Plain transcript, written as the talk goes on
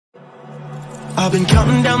I've been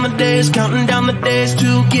counting down the days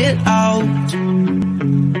to get out.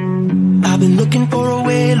 I've been looking for a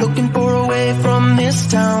way from this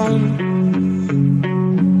town.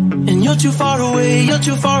 And you're too far away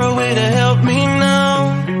to help me now.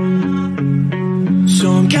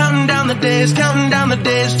 So I'm counting down the days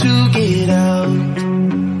to get out.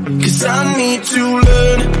 'Cause I need to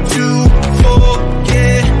learn to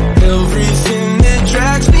forget everything that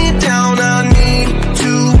drags me down. I need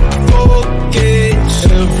to forget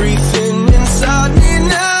everything inside me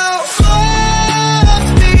now. Full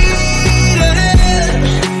speed ahead,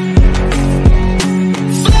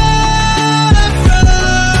 fly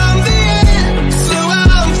from the end. So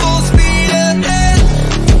I'm full speed ahead.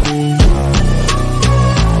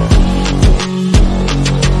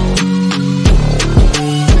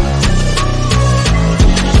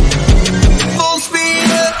 Full speed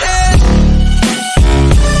ahead.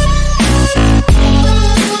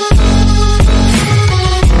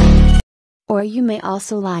 Or you may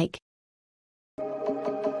also like.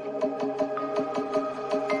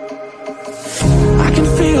 I can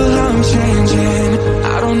feel how I'm changing.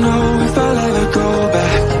 I don't know if I'll ever go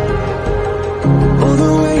back. All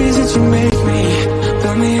the ways that you make me,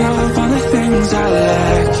 fill me up on the things I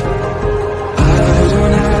lack. I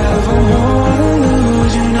don't ever wanna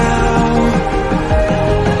lose you now.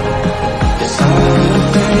 'Cause I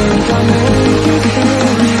think I'll make it hear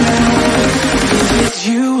me now. 'Cause it's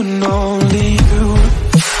you and only you.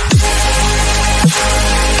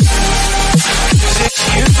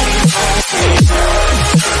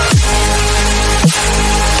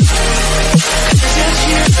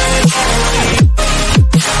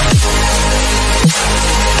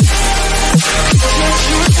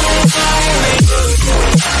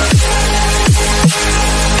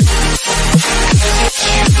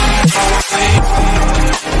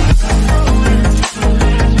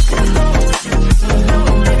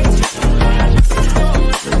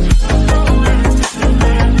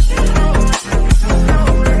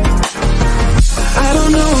 I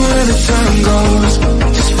don't know where the sun goes,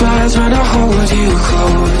 just flies when I hold you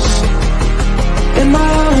close. In my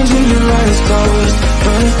arms with your eyes closed,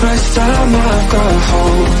 for the first time I've got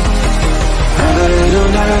hope. I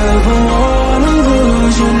don't ever wanna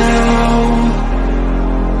lose you now.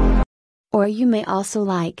 Or you may also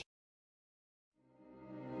like.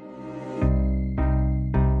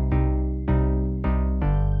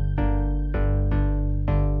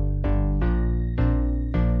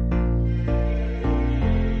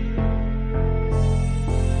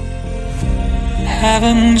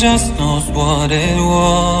 Heaven just knows what it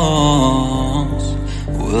wants.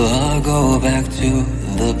 Will I go back to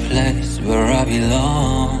the place where I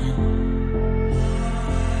belong?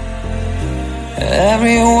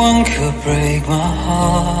 Everyone could break my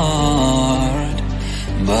heart,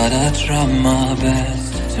 but I try my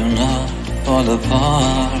best to not fall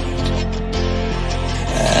apart.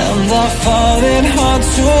 And I found it hard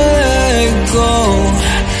to let go.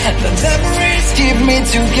 The memories keep me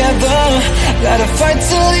together. Gotta fight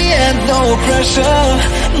till the end, no pressure,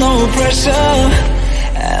 no pressure.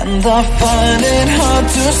 And I find it hard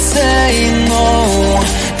to say no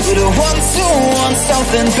to the ones who want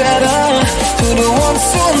something better, to the ones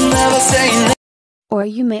who never say no. Or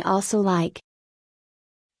you may also like.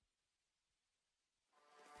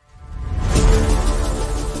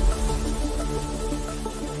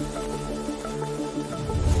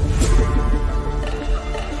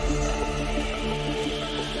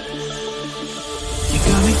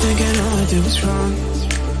 Thinking all I did was wrong.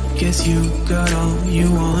 Guess you got all you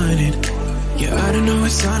wanted. Yeah, I don't know why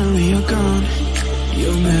suddenly you're gone.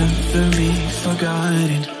 You'll never be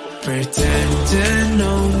forgotten. Pretending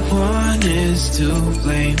no one is to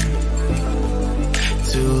blame.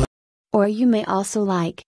 Or you may also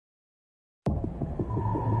like.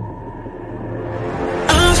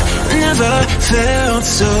 I've never felt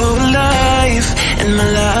so alive in my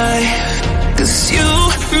life. 'Cause you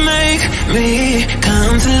make me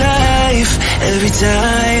come to life every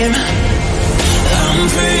time. I'm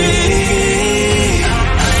free.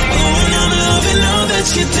 Oh, and I'm loving all that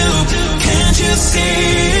you do. Can't you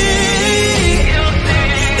see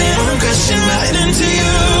that I'm crashing right into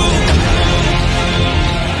you?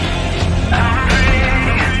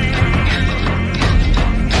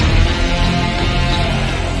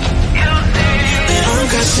 That I'm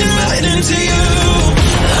crashing right into you.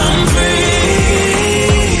 I'm free.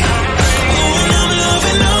 Oh, and I'm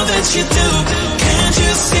loving all that you do. Can't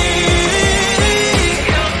you see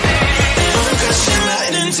that I'm crashing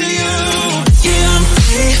right into you? Yeah, I'm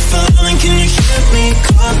free falling. Can you hear me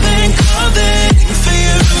calling for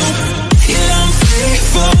you? Yeah, I'm free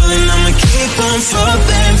falling.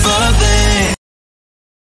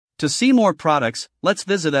 To see more products, let's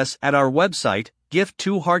visit us at our website,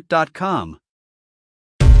 gift2heart.com.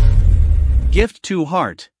 Gift to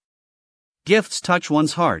Heart. Gifts touch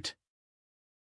one's heart.